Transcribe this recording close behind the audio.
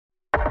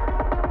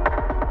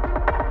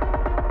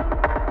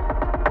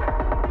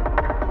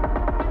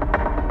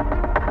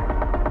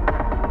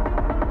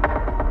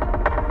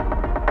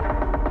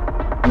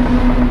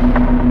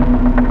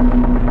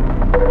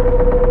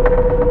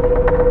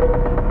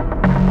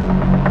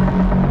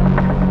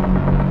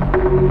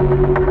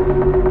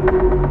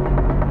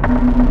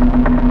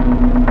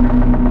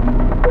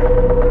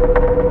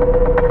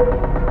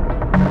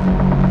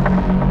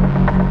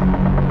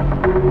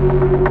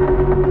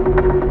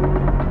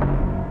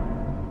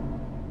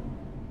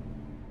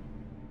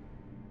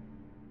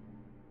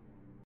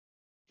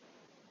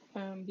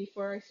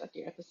Before I start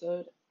the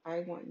episode,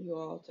 I want you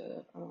all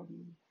to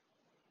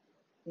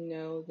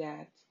know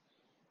that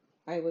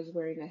I was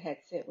wearing a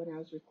headset when I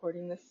was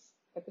recording this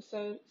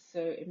episode, so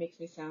it makes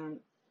me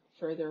sound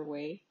further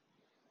away.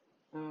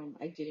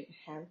 I didn't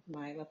have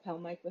my lapel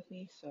mic with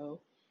me, so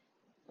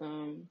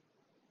um,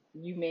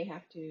 you may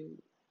have to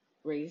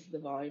raise the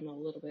volume a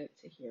little bit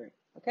to hear it.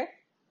 Okay?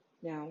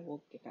 Now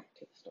we'll get back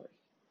to the story.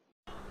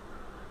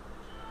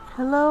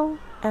 Hello,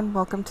 and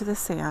welcome to the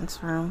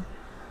Seance Room,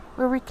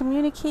 where we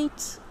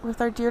communicate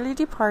with our dearly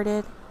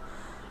departed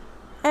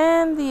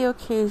and the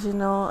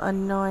occasional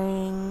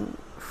annoying,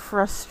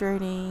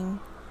 frustrating,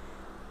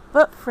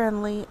 but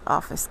friendly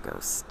office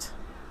ghost.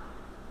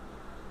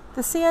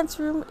 The Seance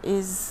Room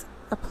is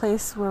a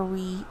place where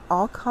we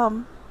all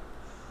come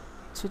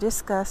to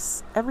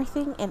discuss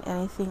everything and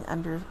anything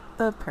under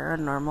the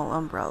paranormal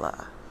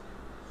umbrella.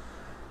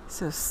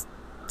 So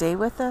stay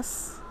with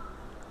us,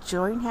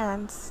 join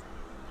hands,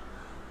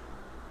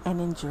 and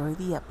enjoy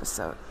the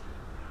episode.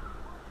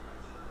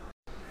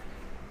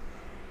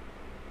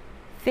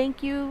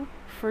 Thank you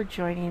for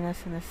joining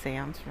us in the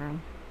Seance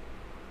Room.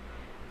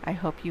 I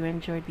hope you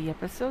enjoyed the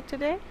episode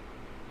today,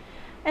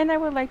 and I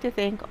would like to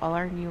thank all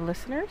our new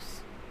listeners,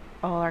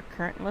 all our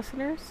current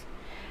listeners,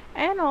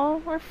 and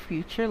all our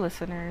future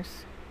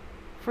listeners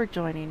for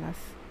joining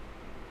us.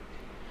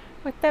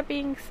 With that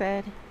being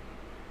said,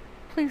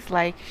 please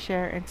like,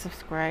 share, and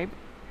subscribe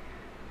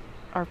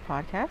our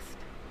podcast.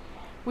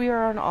 We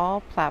are on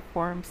all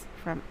platforms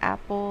from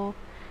Apple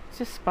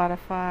to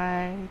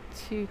Spotify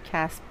to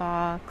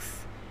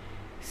Castbox,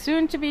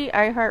 soon to be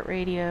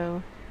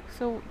iHeartRadio.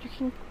 So you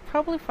can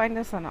probably find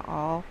us on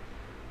all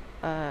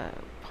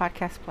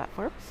podcast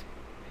platforms.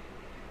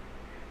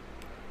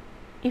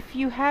 If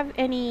you have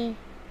any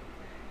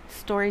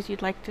stories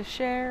you'd like to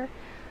share,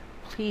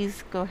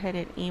 please go ahead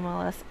and email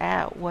us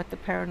at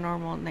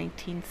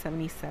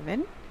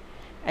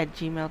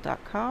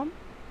whattheparanormal1977@gmail.com.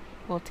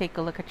 We'll take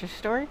a look at your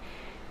story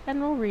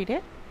and we'll read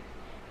it.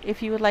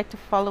 If you would like to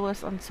follow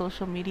us on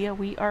social media,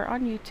 we are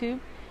on YouTube,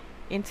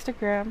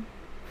 Instagram,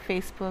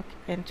 Facebook,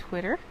 and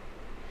Twitter.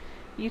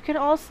 You can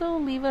also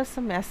leave us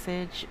a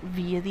message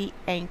via the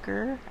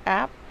Anchor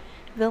app.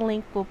 The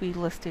link will be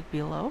listed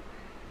below.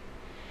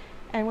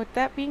 And with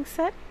that being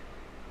said,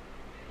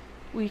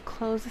 we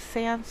close the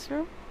Seance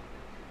Room.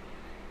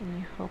 And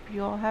we hope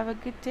you all have a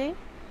good day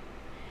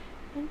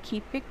and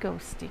keep it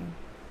ghosting.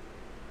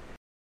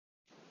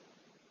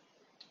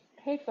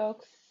 Hey,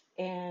 folks,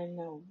 and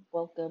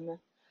welcome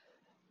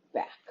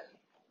back.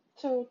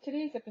 So,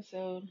 today's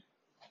episode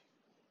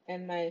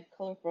and my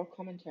colorful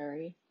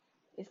commentary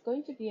is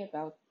going to be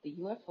about the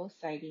UFO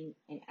sighting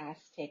in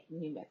Aztec,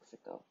 New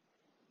Mexico.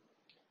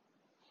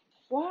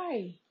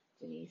 Why,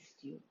 Denise,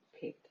 do you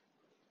pick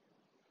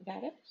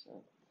that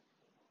episode?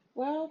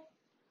 Well,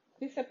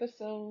 this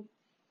episode,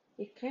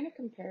 they kind of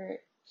compare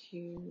it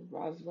to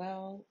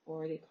Roswell,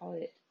 or they call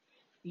it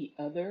the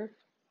other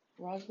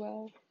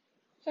Roswell.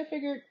 So I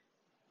figured,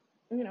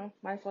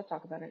 might as well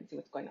talk about it and see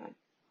what's going on.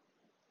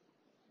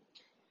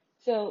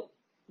 So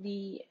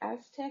the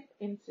Aztec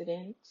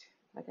incident,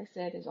 like I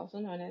said, is also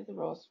known as the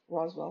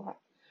Roswell,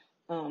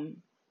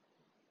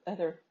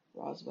 other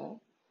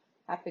Roswell,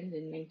 happened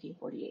in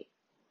 1948.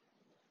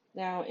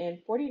 Now,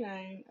 in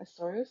 49, a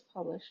story was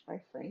published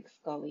by Frank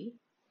Scully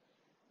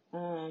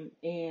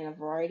in a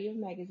variety of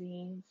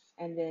magazines,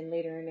 and then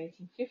later in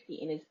 1950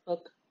 in his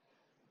book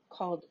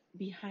called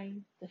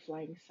Behind the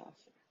Flying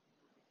Saucer.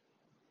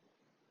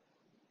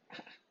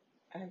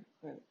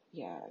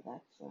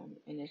 That's an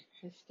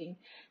interesting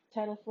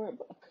title for a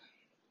book.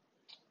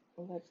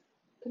 Well, let's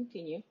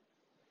continue.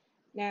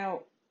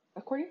 Now,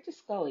 according to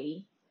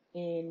Scully,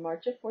 in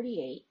March of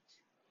 48,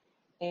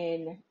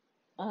 an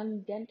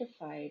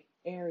unidentified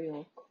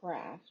aerial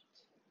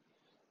craft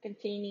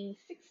containing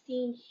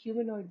 16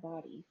 humanoid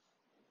bodies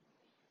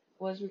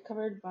was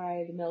recovered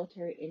by the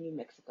military in New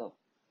Mexico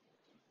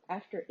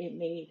after it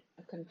made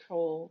a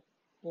controlled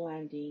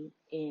landing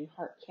in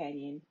Hart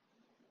Canyon,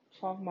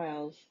 12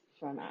 miles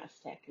from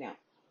Aztec. Now,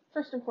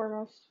 first and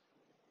foremost,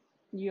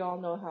 you all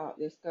know how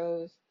this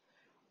goes.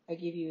 I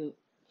give you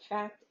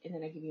fact, and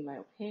then I give you my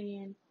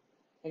opinion,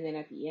 and then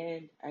at the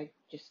end, I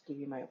just give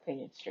you my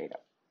opinion straight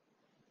up.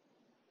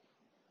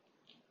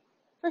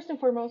 First and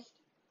foremost,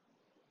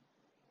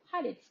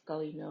 how did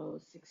Scully know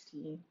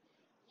 16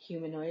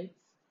 humanoids?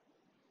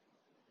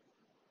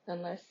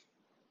 Unless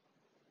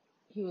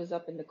he was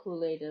up in the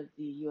Kool-Aid of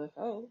the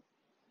UFO.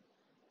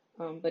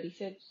 But he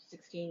said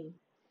 16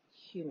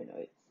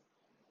 humanoids.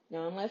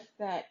 Now, unless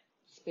that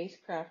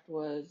spacecraft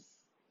was,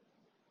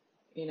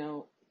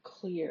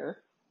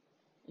 clear,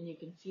 and you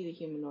can see the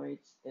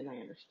humanoids, then I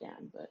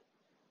understand.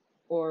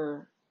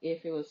 Or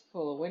if it was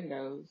full of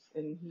windows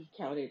and he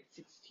counted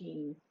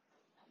 16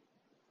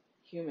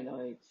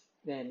 humanoids,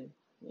 then,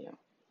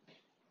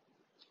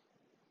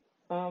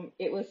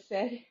 it was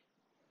said,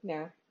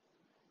 now,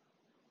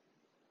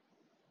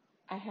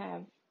 I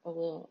have a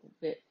little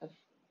bit of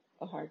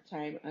a hard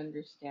time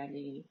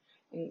understanding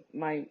and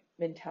my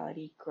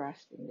mentality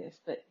grasping this,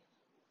 but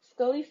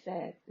Scully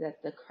said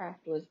that the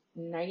craft was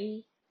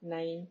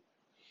 99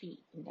 feet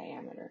in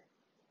diameter.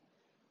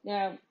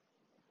 Now,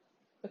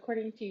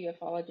 according to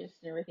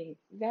ufologists and everything,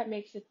 that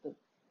makes it the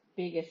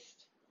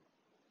biggest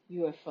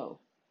UFO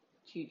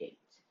to date.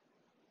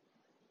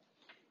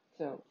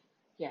 So,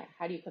 yeah,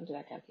 how do you come to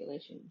that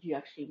calculation? Do you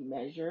actually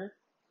measure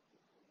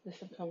the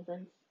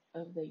circumference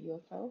of the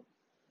UFO?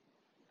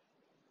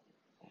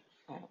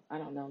 I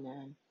don't know,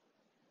 man.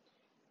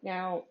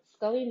 Now,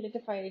 Scully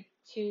identified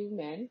two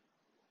men,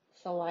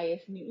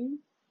 Salias Newton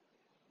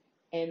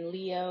and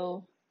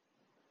Leo.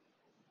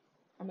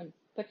 I'm gonna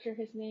butcher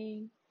his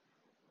name,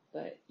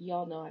 but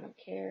y'all know I don't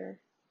care.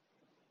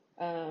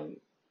 Um,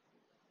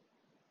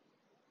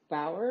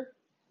 Bauer,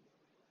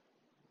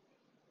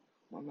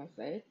 what am I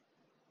say?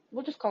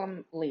 We'll just call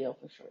him Leo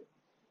for short.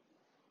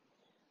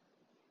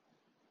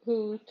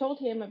 Who told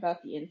him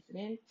about the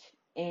incident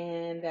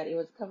and that it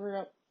was covered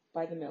up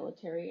by the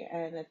military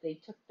and that they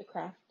took the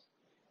craft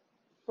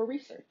for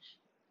research.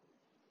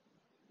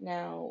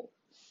 Now,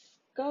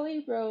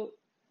 Scully wrote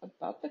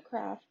about the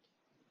craft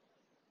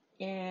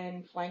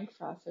and flying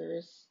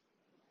saucers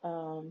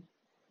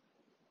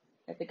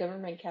that the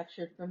government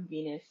captured from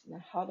Venus.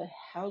 Now, how the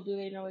hell do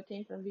they know it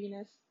came from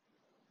Venus?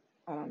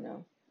 I don't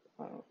know.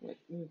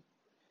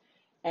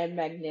 And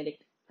magnetic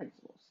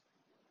principles.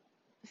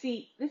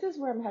 See, this is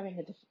where I'm having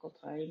a difficult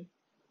time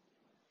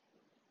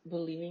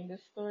believing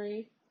this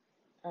story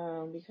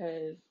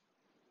because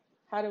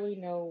how do we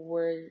know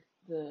where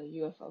the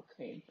UFO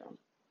came from?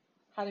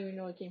 How do we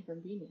know it came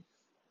from Venus?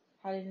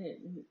 How did it?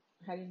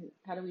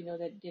 How do we know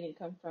that it didn't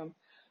come from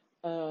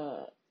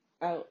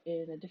out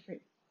in a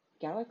different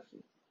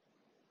galaxy?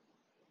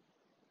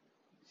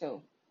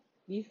 So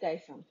these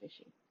guys sound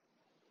fishy.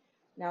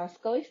 Now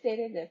Scully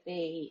stated that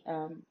they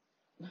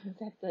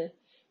that the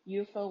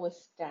UFO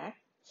was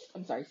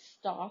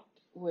stocked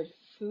with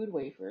food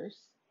wafers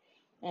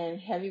and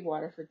heavy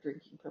water for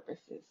drinking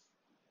purposes,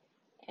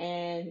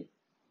 and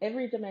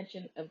every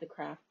dimension of the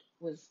craft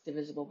was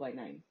divisible by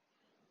 9.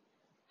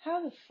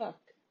 How the fuck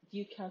do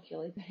you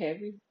calculate that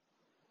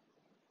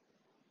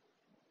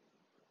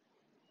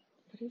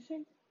what do you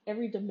say?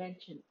 Every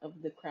dimension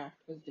of the craft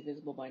was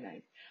divisible by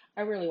 9.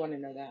 I really want to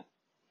know that.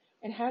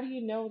 And how do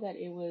you know that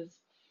it was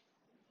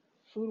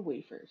food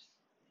wafers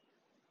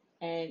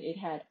and it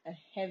had a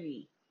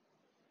heavy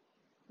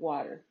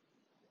water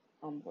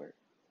on board?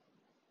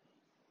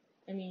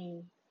 I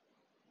mean,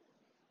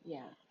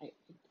 yeah, I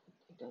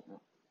don't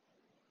know.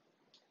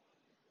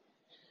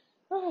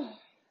 Oh,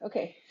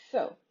 okay,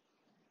 so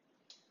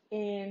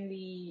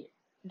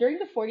during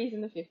the 40s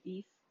and the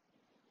 50s,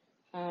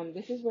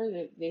 this is where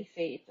they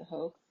say it's a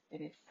hoax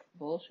and it's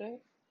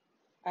bullshit.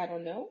 I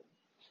don't know.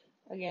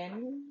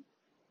 Again,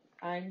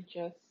 I'm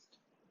just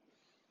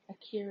a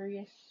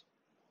curious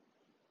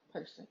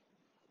person.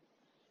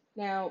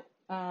 Now,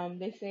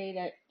 they say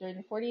that during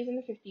the 40s and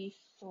the 50s,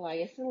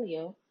 Salias and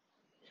Leo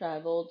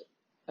traveled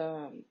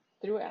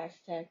through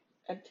Aztec,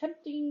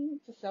 attempting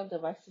to sell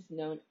devices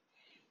known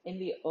in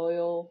the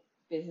oil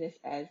business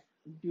as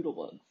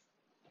doodlebugs.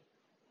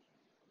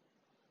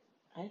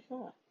 I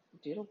thought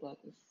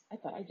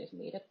I just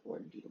made up the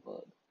word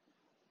doodlebug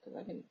because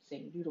I've been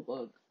saying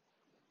doodlebug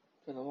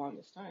for the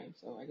longest time.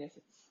 So I guess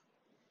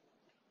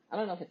I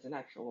don't know if it's an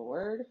actual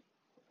word,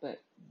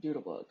 but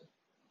doodlebug.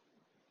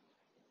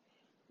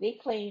 They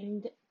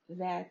claimed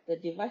that the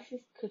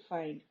devices could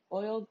find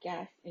oil,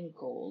 gas, and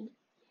gold,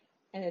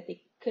 and that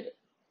they could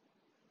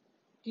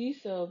do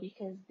so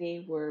because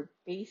they were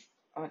based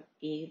on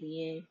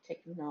alien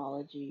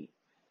technology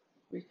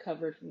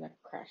recovered from the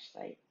crash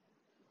site.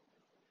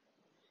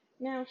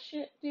 Now,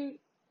 shit, dude,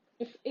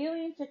 if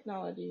alien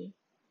technology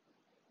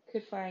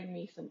could find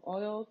me some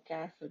oil,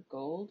 gas, or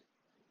gold,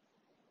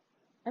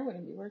 I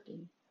wouldn't be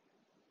working.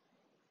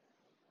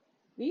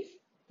 These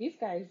these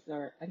guys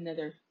are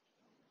another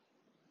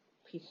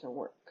piece of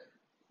work,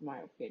 in my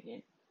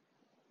opinion.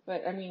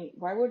 But I mean,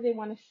 why would they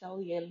want to sell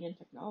the alien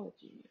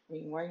technology? I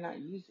mean, why not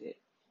use it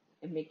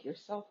and make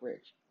yourself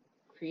rich?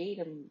 Create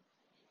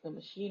a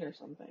machine or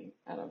something.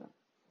 I don't know.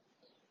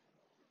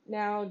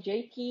 Now,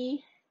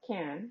 J.P.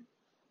 Can,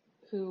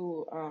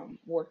 who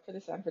worked for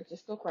the San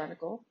Francisco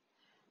Chronicle,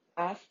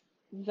 asked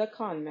the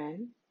con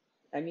men,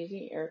 I'm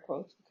using air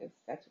quotes because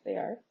that's what they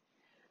are,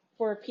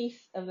 for a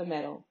piece of the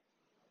metal.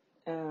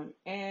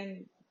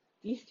 And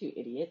these two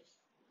idiots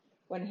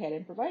went ahead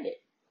and provided.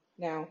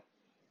 Now,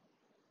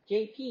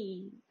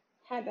 JP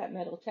had that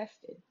metal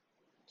tested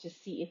to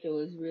see if it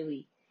was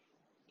really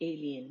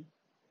alien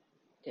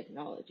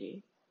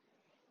technology.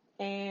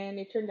 And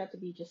it turned out to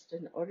be just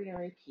an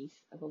ordinary piece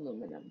of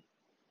aluminum.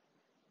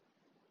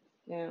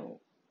 Now,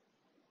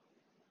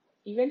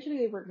 eventually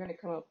they were going to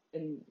come up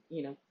and,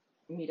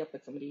 meet up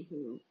with somebody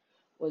who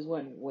was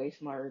one, way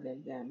smarter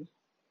than them,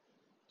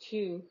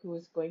 two, who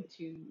was going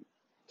to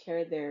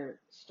tear their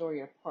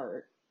story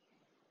apart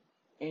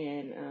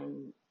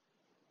and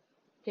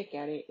pick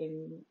at it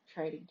and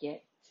try to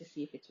get to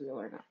see if it's real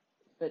or not.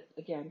 But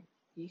again,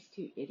 these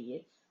two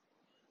idiots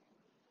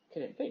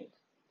couldn't think.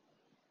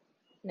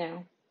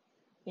 Now,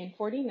 in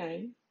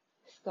 49,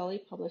 Scully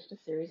published a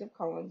series of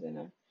columns in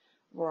a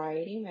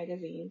variety of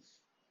magazines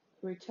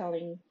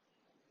retelling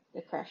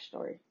the crash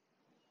story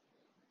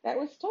that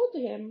was told to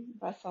him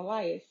by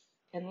Salias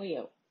and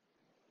Leo.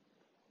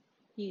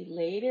 He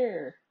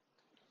later,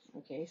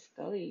 okay,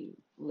 Scully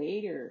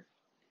later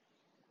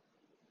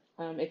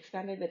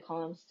expanded the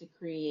columns to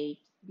create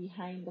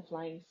Behind the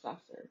Flying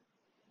Saucer,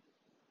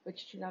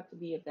 which turned out to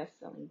be a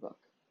best-selling book.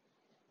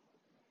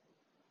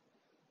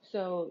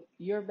 So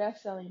your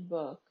best-selling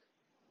book,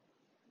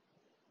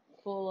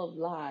 full of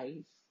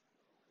lies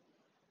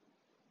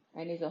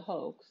and is a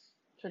hoax,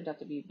 turned out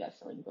to be a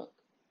best-selling book.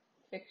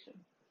 Fiction.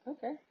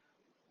 Okay.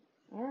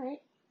 All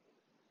right.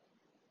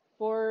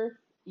 4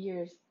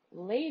 years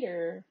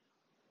later,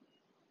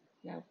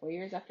 now 4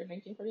 years after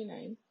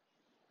 1949,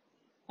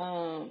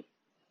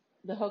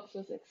 the hoax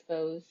was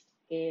exposed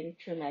in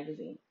True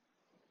Magazine.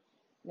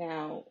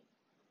 Now,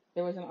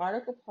 there was an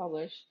article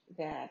published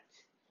that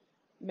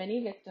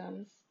many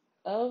victims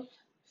of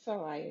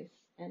Sarias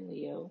and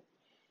Leo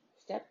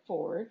stepped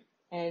forward,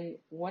 and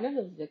one of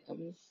those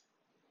victims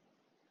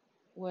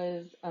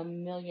was a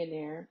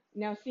millionaire.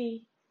 Now,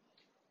 see,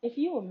 if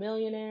you're a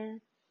millionaire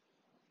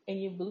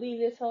and you believe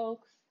this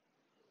hoax,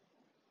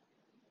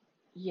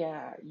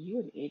 yeah, you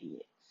an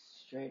idiot,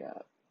 straight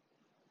up.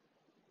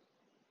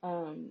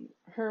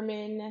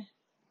 Herman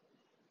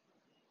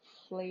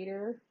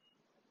Flater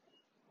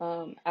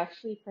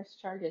actually pressed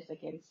charges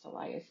against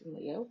Elias and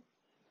Leo,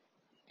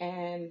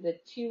 and the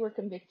two were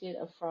convicted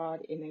of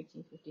fraud in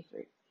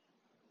 1953.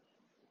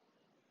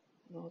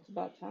 Well, it's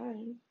about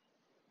time.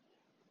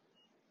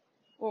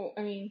 Well,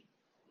 I mean,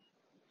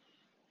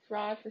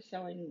 fraud for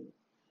selling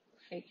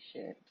fake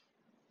shit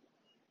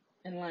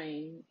and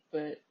lying,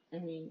 but I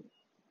mean,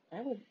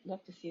 I would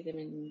love to see them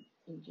in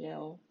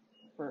jail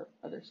for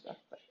other stuff,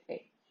 but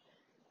hey,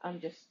 I'm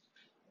just,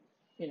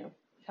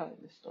 telling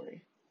the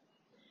story.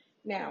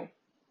 Now,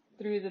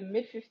 through the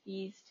mid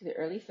 50s to the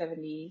early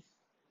 70s,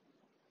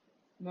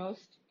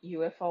 most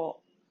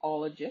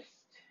UFOologists,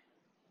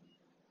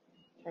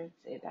 trying to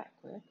say that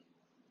quick,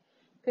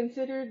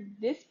 considered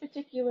this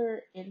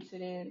particular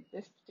incident,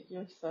 this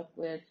particular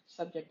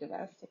subject of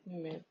Aztec,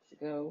 New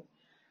Mexico,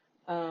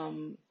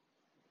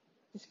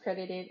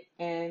 discredited,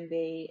 and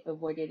they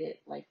avoided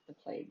it like the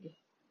plague.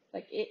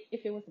 Like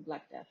if it was a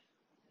Black Death,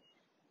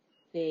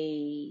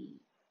 they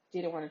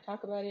didn't want to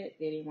talk about it.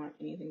 They didn't want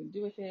anything to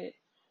do with it.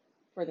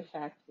 For the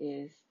fact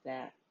is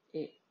that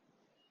it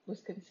was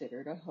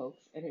considered a hoax,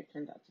 and it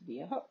turned out to be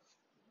a hoax.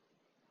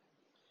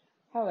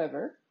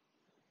 However,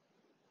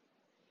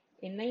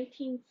 in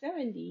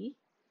 1970,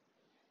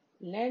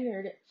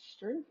 Leonard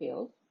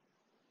Sternfield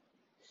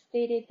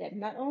stated that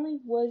not only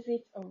was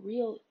it a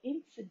real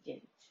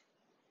incident,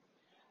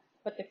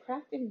 but the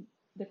craft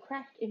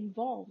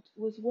involved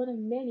was one of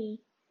many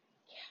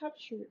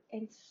captured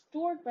and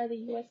stored by the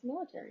U.S.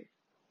 military.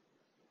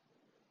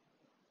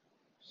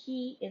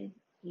 He, in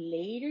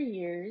later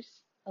years,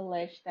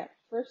 alleged that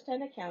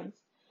first-hand accounts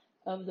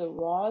of the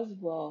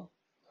Roswell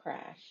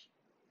crash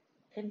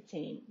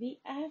contained the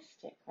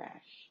Aztec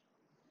crash.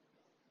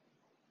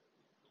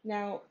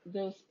 Now,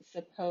 those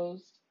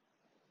supposed,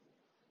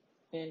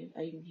 and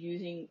I'm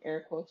using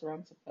air quotes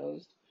around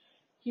supposed,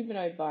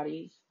 humanoid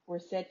bodies were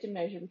said to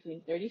measure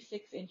between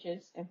 36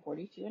 inches and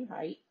 42 in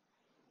height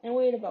and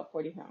weighed about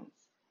 40 pounds.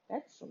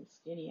 That's some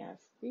skinny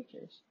ass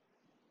creatures.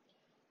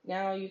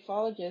 Now,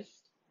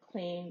 ufologists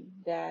claim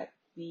that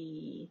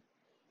the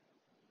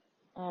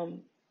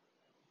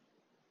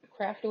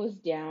craft was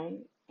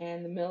down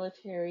and the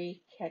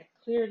military had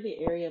cleared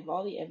the area of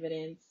all the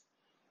evidence,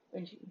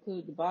 which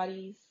include the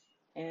bodies,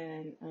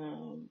 and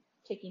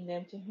taking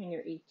them to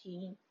Hangar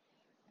 18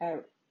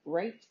 at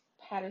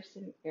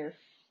Wright-Patterson Air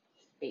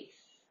Base.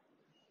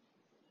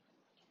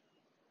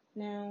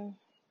 Now,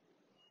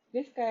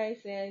 this guy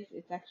says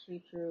it's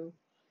actually true,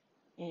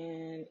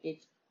 and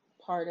it's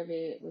part of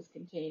it was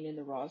contained in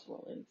the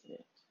Roswell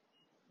incident.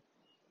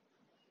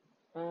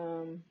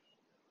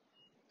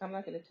 I'm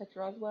not going to touch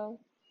Roswell.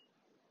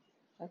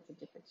 That's a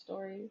different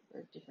story for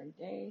a different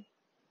day.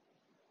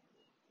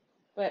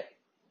 But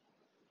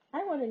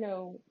I want to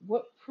know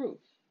what proof,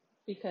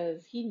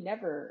 because he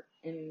never,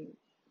 in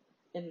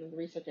the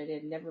research I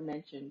did, never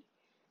mentioned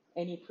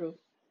any proof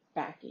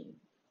backing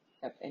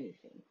up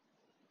anything.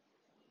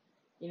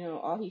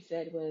 All he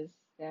said was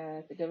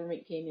that the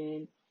government came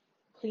in,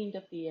 cleaned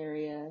up the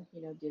area,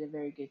 did a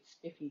very good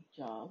spiffy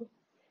job,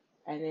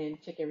 and then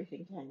took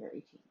everything to Hangar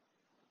 18.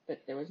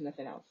 But there was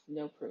nothing else,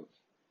 no proof,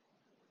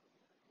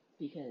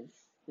 because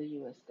the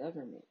U.S.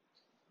 government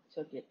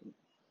took it and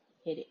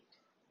hid it.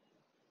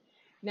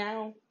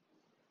 Now,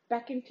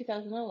 back in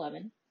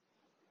 2011,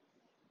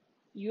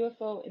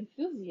 UFO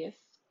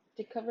enthusiasts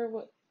discovered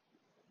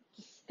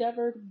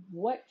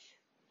what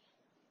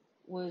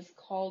was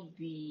called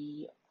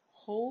the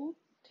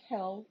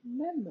hotel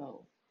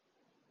memo.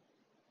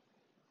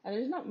 Now,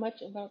 there's not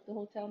much about the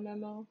hotel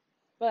memo,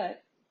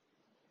 but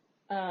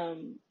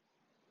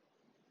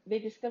they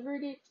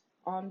discovered it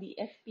on the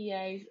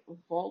FBI's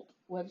Vault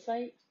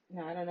website.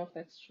 Now, I don't know if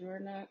that's true or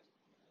not.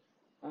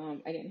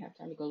 I didn't have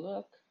time to go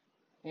look,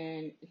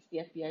 and it's the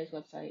FBI's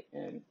website,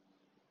 and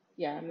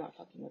yeah, I'm not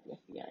fucking with the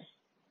FBI.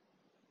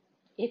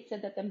 It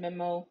said that the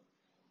memo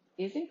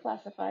isn't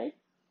classified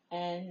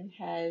and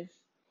has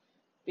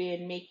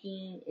been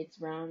making its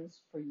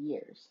rounds for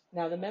years.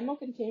 Now, the memo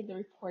contained the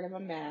report of a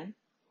man,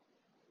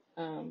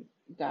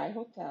 Guy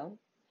Hotel,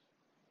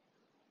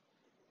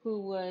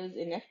 who was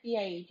an FBI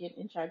agent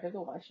in charge of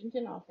the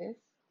Washington office,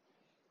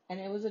 and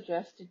it was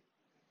addressed to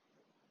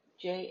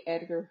J.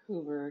 Edgar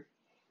Hoover,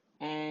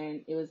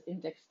 and it was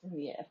indexed in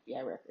the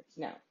FBI records.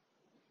 Now,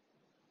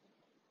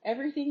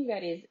 everything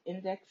that is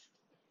indexed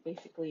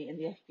basically in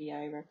the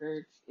FBI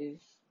records is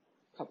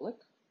public.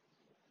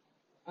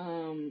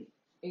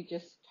 It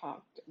just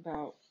talked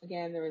about,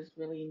 again, there was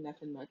really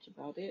nothing much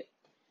about it.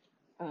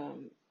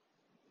 Um,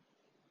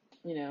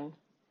 you know,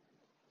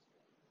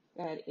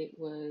 that it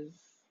was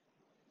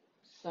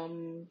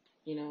some,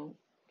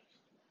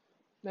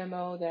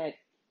 memo that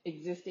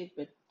existed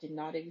but did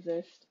not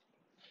exist.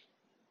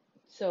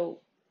 So,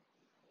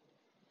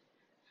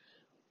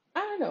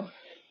 I don't know.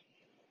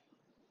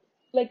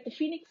 Like the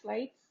Phoenix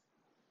Lights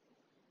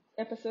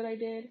episode I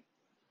did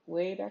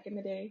way back in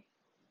the day.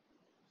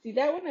 See,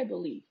 that one I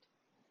believed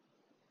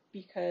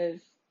because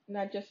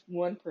not just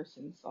one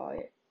person saw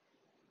it,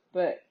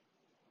 but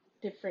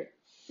different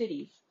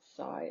cities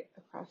saw it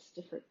across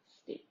different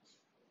states.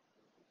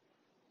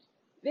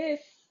 This,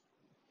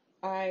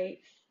 I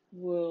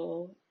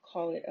will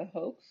call it a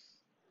hoax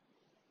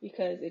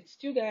because it's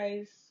two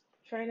guys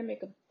trying to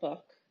make a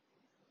buck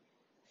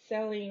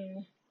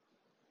selling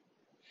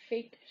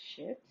fake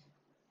shit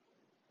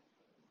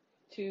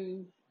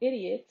to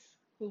idiots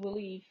who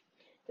believe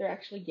they're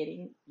actually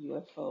getting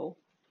UFO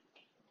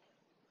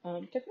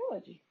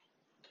technology.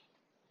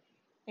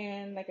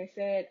 And like I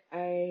said,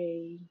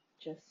 I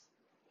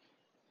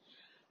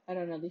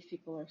don't know, these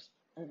people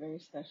are very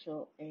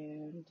special,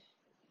 and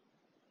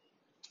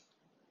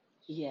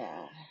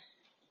yeah.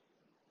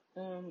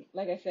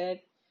 Like I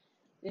said,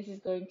 this is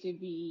going to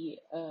be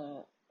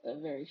a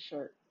very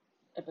short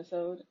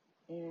episode,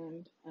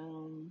 and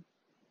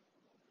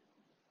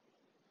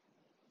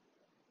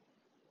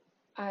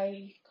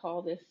I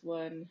call this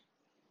one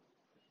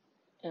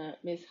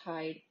Miss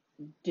Hyde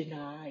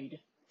denied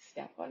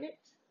step on it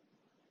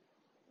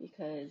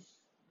because,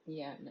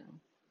 yeah, no.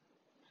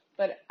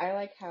 But I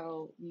like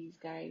how these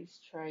guys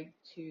tried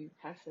to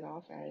pass it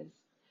off as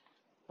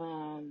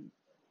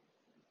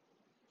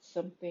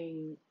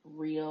something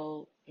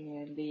real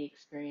and they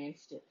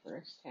experienced it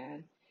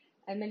firsthand.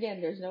 And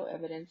again, there's no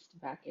evidence to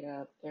back it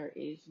up. There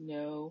is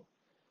no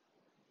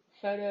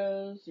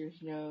photos, there's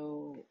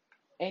no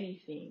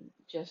anything,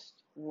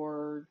 just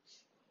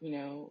words,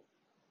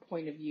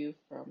 point of view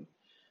from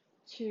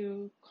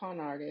two con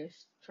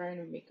artists trying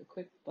to make a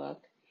quick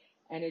buck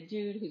and a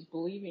dude who's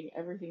believing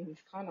everything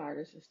this con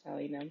artist is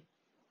telling him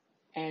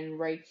and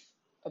writes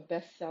a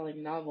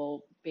best-selling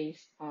novel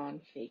based on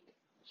fake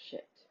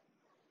shit.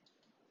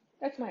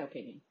 That's my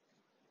opinion.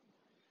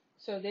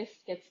 So this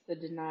gets the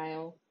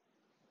denied,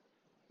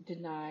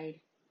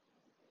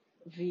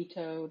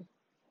 vetoed,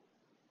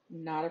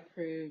 not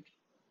approved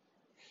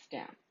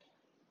stamp.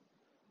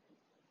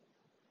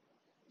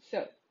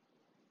 So,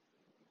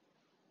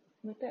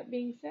 with that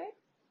being said,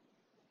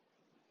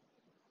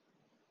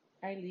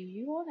 I leave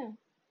you all now.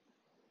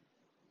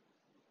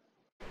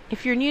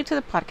 If you're new to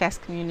the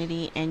podcast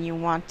community and you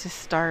want to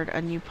start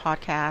a new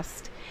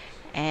podcast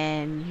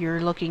and you're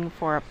looking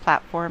for a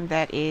platform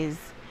that is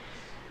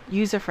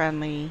user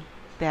friendly,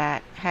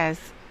 that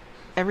has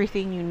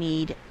everything you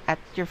need at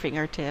your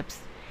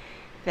fingertips,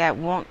 that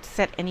won't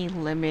set any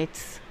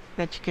limits,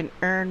 that you can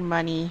earn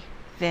money,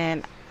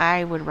 then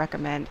I would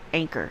recommend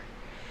Anchor.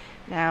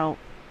 Now,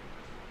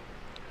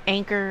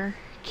 Anchor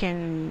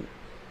can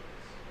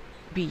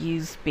be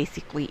used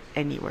basically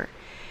anywhere.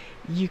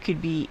 You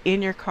could be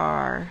in your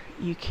car,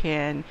 you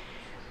can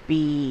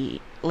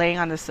be laying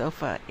on the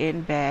sofa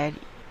in bed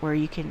where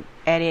you can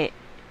edit,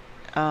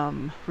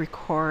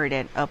 record,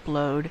 and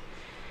upload.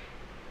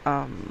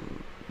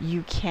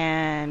 You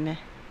can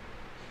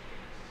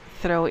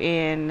throw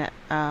in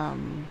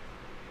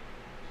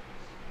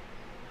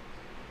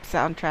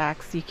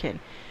soundtracks.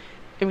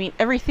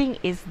 Everything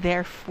is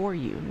there for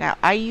you. Now,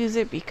 I use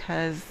it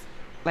because,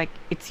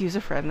 it's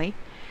user friendly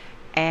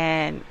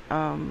and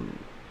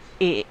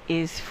it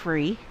is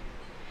free,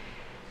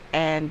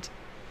 and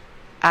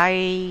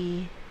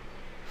I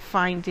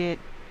find it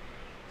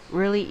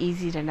really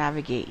easy to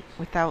navigate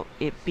without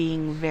it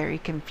being very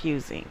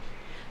confusing.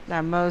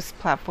 Now, most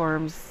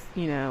platforms,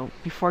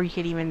 before you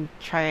can even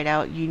try it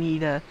out, you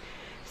need to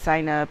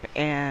sign up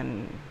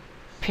and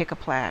pick a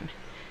plan.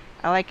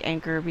 I like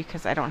Anchor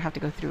because I don't have to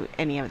go through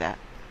any of that.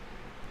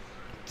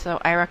 So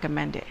I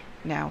recommend it.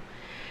 Now,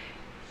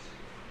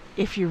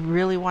 if you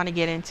really want to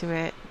get into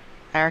it,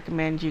 I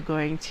recommend you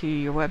going to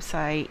your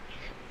website,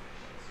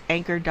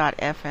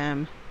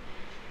 anchor.fm,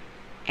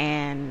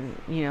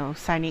 and,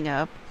 signing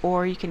up.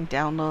 Or you can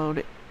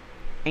download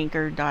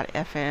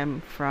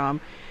anchor.fm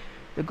from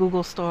the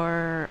Google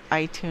Store,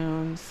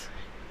 iTunes,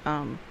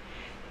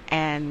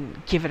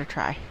 and give it a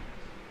try.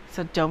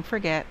 So don't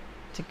forget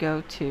to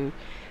go to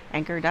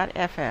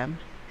anchor.fm,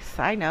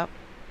 sign up,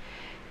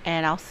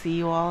 and I'll see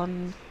you all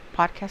in the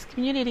podcast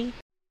community.